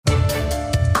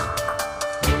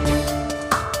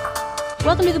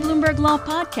Welcome to the Bloomberg Law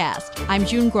Podcast. I'm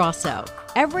June Grasso.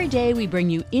 Every day we bring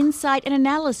you insight and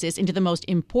analysis into the most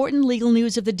important legal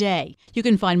news of the day. You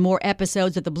can find more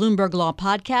episodes of the Bloomberg Law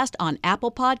Podcast on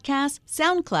Apple Podcasts,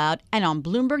 SoundCloud, and on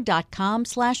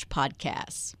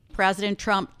Bloomberg.com/podcasts. President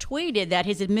Trump tweeted that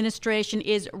his administration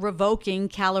is revoking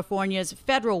California's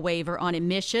federal waiver on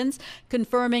emissions,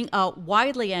 confirming a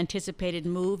widely anticipated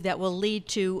move that will lead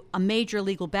to a major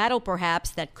legal battle, perhaps,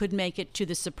 that could make it to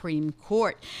the Supreme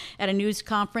Court. At a news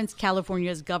conference,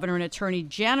 California's governor and attorney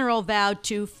general vowed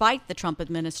to fight the Trump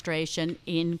administration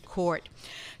in court.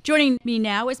 Joining me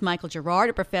now is Michael Gerrard,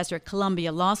 a professor at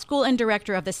Columbia Law School and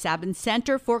director of the Sabin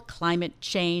Center for Climate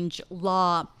Change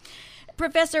Law.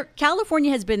 Professor,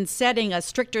 California has been setting a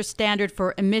stricter standard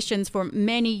for emissions for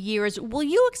many years. Will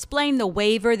you explain the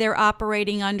waiver they're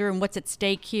operating under and what's at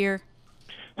stake here?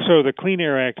 So the Clean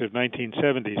Air Act of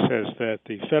 1970 says that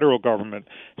the federal government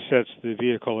sets the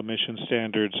vehicle emission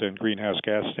standards and greenhouse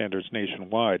gas standards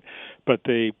nationwide, but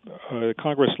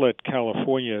Congress let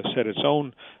California set its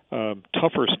own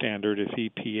tougher standard if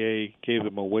EPA gave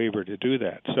them a waiver to do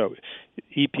that. So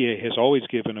EPA has always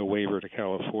given a waiver to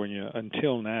California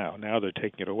until now. Now they're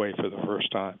taking it away for the first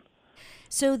time.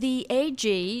 So the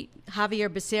AG, Javier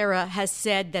Becerra, has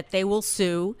said that they will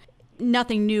sue.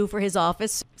 Nothing new for his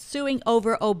office, suing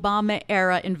over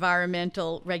Obama-era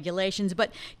environmental regulations.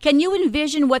 But can you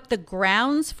envision what the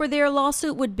grounds for their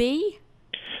lawsuit would be?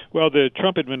 Well, the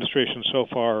Trump administration so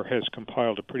far has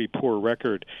compiled a pretty poor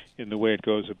record in the way it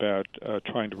goes about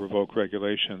trying to revoke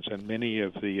regulations, and many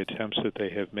of the attempts that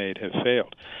they have made have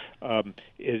failed.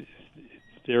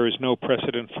 There is no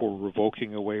precedent for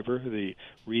revoking a waiver. The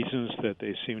reasons that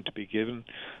they seem to be given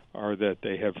are that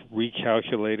they have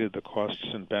recalculated the costs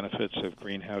and benefits of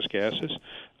greenhouse gases,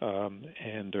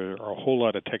 and there are a whole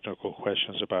lot of technical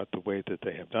questions about the way that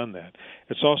they have done that.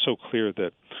 It's also clear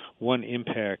that one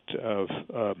impact of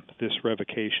this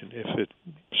revocation, if it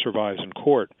survives in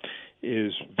court,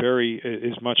 is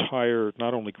much higher,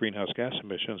 not only greenhouse gas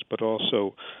emissions, but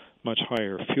also much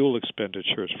higher fuel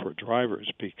expenditures for drivers,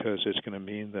 because it's going to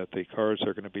mean that the cars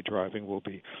they're going to be driving will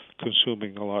be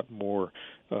consuming a lot more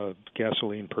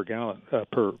gasoline per gallon,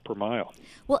 per mile.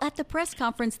 Well, at the press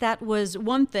conference, that was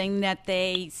one thing that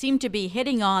they seemed to be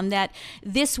hitting on, that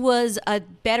this was a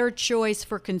better choice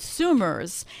for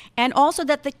consumers, and also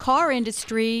that the car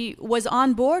industry was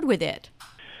on board with it.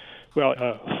 Well,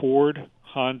 Ford,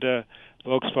 Honda,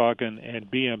 Volkswagen, and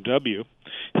BMW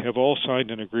have all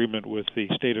signed an agreement with the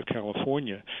state of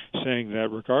California saying that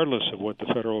regardless of what the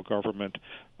federal government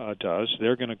does,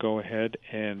 they're going to go ahead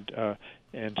and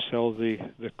sell the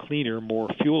cleaner, more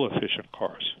fuel-efficient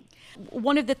cars.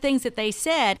 One of the things that they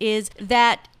said is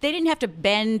that they didn't have to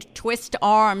bend, twist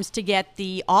arms to get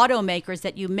the automakers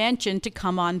that you mentioned to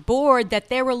come on board, that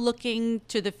they were looking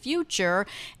to the future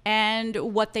and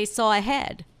what they saw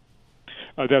ahead.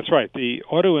 That's right. The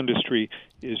auto industry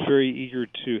is very eager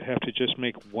to have to just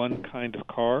make one kind of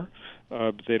car.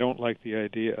 They don't like the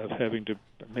idea of having to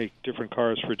make different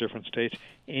cars for different states,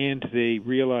 and they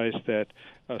realize that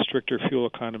stricter fuel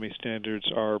economy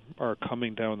standards are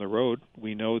coming down the road.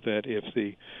 We know that if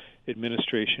the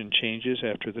administration changes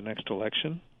after the next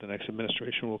election, the next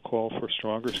administration will call for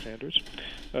stronger standards.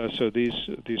 So these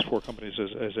four companies,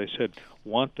 as I said,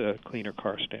 want the cleaner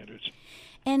car standards.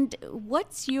 And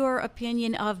what's your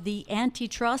opinion of the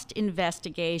antitrust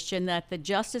investigation that the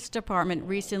Justice Department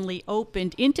recently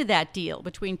opened into that deal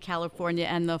between California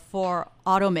and the four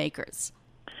automakers?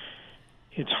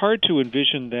 It's hard to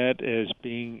envision that as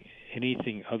being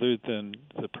anything other than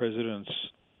the president's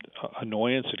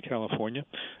annoyance at California.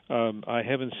 I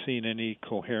haven't seen any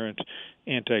coherent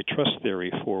antitrust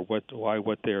theory for why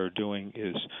what they're doing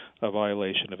is a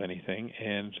violation of anything,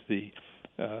 and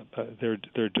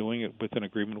they're doing it with an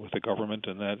agreement with the government,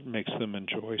 and that makes them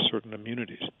enjoy certain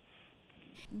immunities.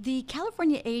 The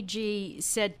California AG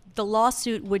said the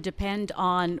lawsuit would depend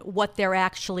on what they're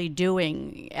actually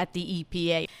doing at the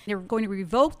EPA. They're going to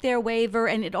revoke their waiver,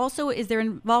 and it also is their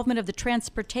involvement of the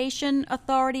Transportation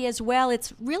Authority as well.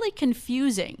 It's really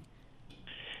confusing.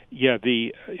 Yeah,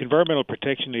 the Environmental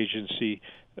Protection Agency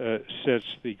sets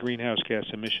the greenhouse gas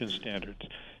emission standards.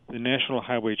 The National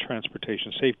Highway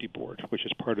Transportation Safety Board, which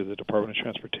is part of the Department of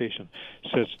Transportation,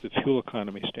 sets the fuel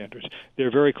economy standards.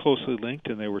 They're very closely linked,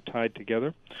 and they were tied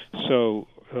together. So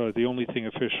the only thing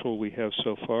official we have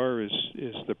so far is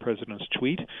the president's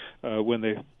tweet. When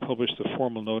they publish the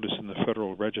formal notice in the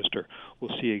Federal Register,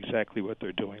 we'll see exactly what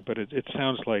they're doing. But it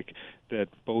sounds like that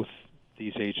both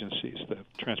these agencies, the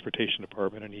Transportation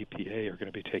Department and EPA, are going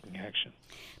to be taking action.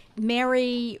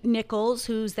 Mary Nichols,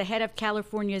 who's the head of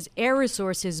California's Air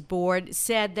Resources Board,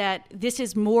 said that this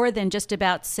is more than just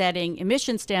about setting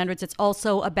emission standards. It's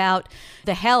also about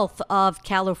the health of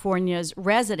California's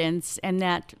residents, and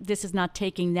that this is not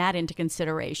taking that into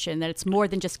consideration, that it's more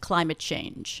than just climate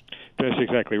change. That's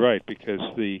exactly right, because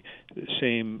the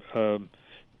same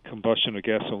combustion of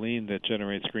gasoline that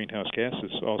generates greenhouse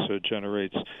gases also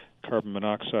generates carbon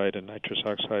monoxide and nitrous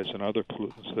oxides and other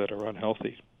pollutants that are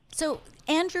unhealthy. So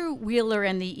Andrew Wheeler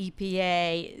and the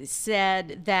EPA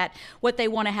said that what they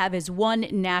want to have is one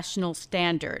national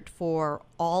standard for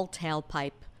all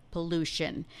tailpipe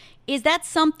pollution. Is that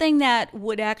something that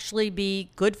would actually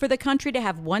be good for the country to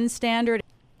have one standard?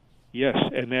 Yes,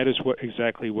 and that is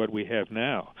exactly what we have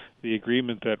now. The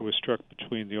agreement that was struck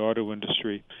between the auto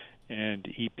industry and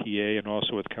EPA and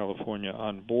also with California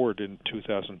on board in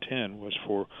 2010 was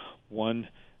for one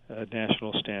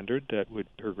national standard that would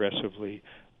progressively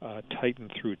tighten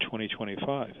through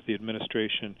 2025. The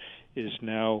administration is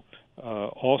now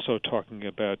also talking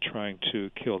about trying to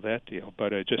kill that deal,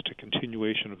 but just a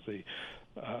continuation of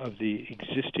the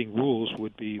existing rules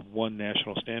would be one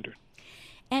national standard.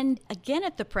 And again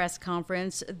at the press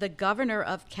conference, the governor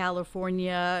of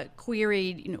California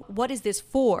queried, what is this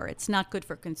for? It's not good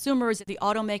for consumers. The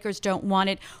automakers don't want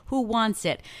it. Who wants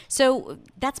it? So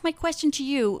that's my question to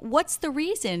you. What's the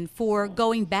reason for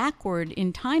going backward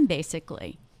in time,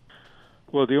 basically?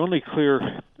 Well, the only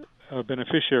clear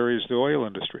beneficiary is the oil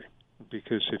industry,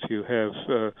 because if you have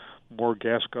more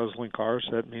gas-guzzling cars,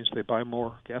 that means they buy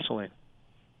more gasoline.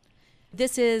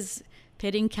 This is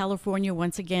pitting California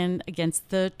once again against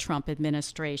the Trump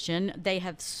administration. They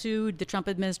have sued the Trump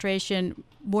administration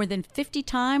more than 50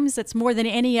 times. That's more than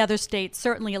any other state,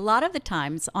 certainly a lot of the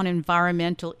times, on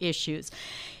environmental issues.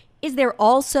 Is there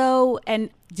also, and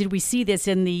did we see this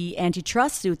in the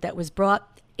antitrust suit that was brought,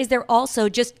 is there also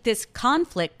just this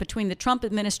conflict between the Trump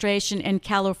administration and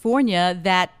California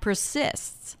that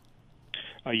persists?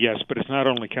 Yes, but it's not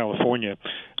only California.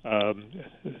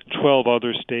 12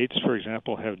 other states, for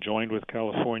example, have joined with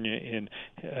California in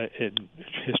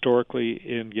historically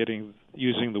in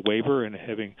using the waiver and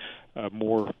having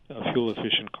more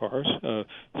fuel-efficient cars.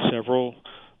 Several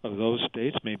of those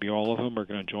states, maybe all of them, are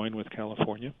going to join with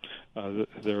California.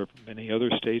 There are many other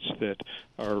states that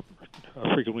are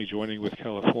frequently joining with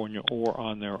California or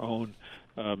on their own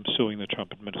suing the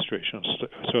Trump administration.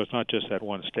 So it's not just that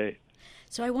one state.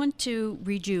 So I want to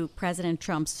read you President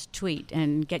Trump's tweet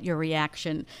and get your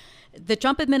reaction. The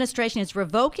Trump administration is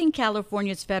revoking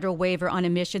California's federal waiver on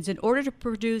emissions in order to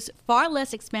produce far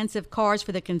less expensive cars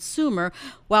for the consumer,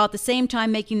 while at the same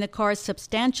time making the cars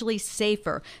substantially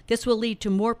safer. This will lead to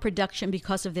more production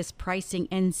because of this pricing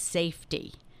and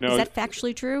safety. Is that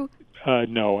factually true?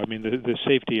 No. I mean, the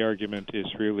safety argument is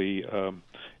really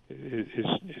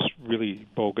really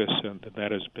bogus, and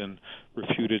that has been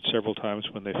refuted several times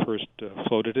when they first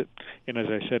floated it. And as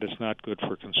I said, it's not good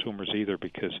for consumers either,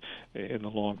 because in the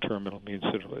long term it'll mean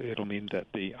that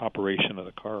the operation of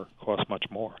the car costs much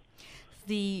more.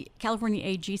 The California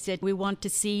AG said we want to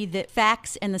see the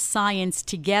facts and the science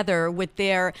together with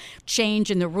their change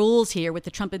in the rules here, with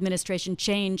the Trump administration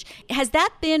change. Has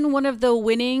that been one of the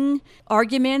winning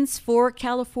arguments for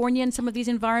California in some of these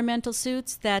environmental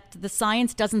suits, that the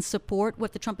science doesn't support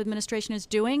what the Trump administration is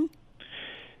doing?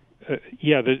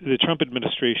 The Trump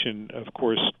administration, of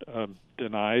course,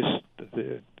 denies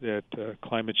that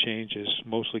climate change is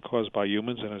mostly caused by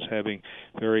humans and is having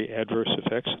very adverse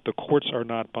effects. The courts are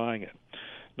not buying it.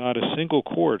 Not a single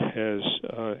court has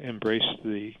embraced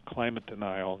the climate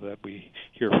denial that we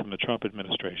hear from the Trump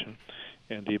administration,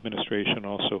 and the administration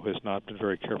also has not been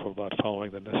very careful about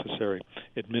following the necessary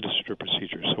administrative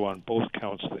procedures. So on both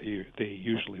counts, they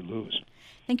usually lose.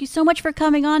 Thank you so much for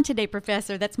coming on today,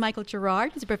 Professor. That's Michael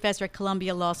Gerrard. He's a professor at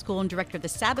Columbia Law School and director of the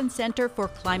Sabin Center for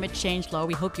Climate Change Law.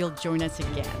 We hope you'll join us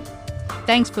again.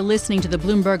 Thanks for listening to the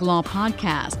Bloomberg Law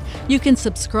Podcast. You can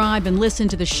subscribe and listen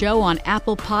to the show on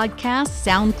Apple Podcasts,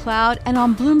 SoundCloud, and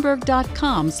on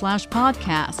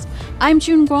Bloomberg.com/podcast. I'm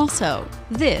June Grasso.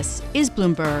 This is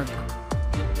Bloomberg.